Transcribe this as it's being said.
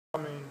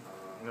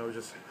it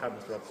just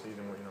happens throughout the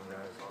season where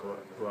guys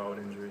go out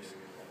with injuries,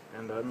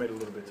 and it made it a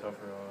little bit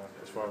tougher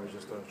as far as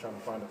just trying to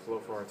find a flow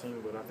for our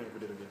team. But I think we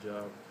did a good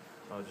job.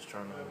 Just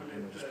trying to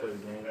just play the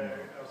game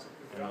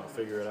and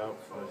figure it out.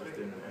 It just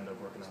didn't end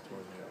up working out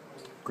towards the end.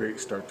 Great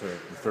start to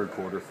the third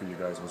quarter for you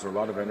guys. Was there a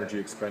lot of energy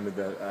expended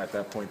at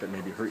that point that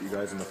maybe hurt you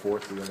guys in the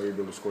fourth? Were you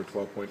able to score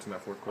 12 points in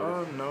that fourth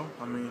quarter? No.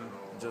 I mean,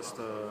 just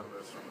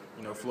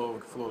flow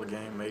of the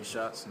game, made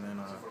shots, and then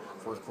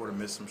fourth quarter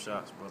missed some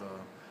shots. But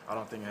I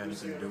don't think it had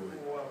anything to do with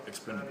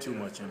expending too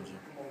much energy.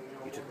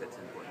 You took that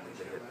 10-point lead.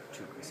 They hit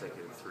 2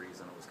 consecutive threes,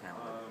 and it was kind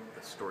of like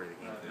the story of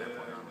the game from that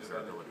point on was their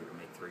ability to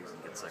make threes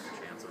and get second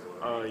chances.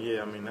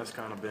 Yeah, I mean, that's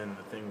kind of been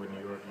the thing with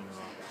New York.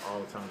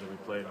 All the times that we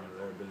played,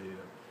 their ability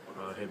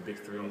to hit big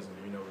threes, and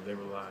they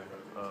rely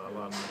a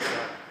lot on the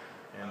shot.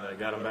 And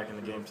got them back in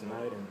the game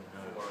tonight, and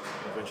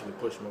eventually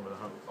push them over the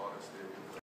hump.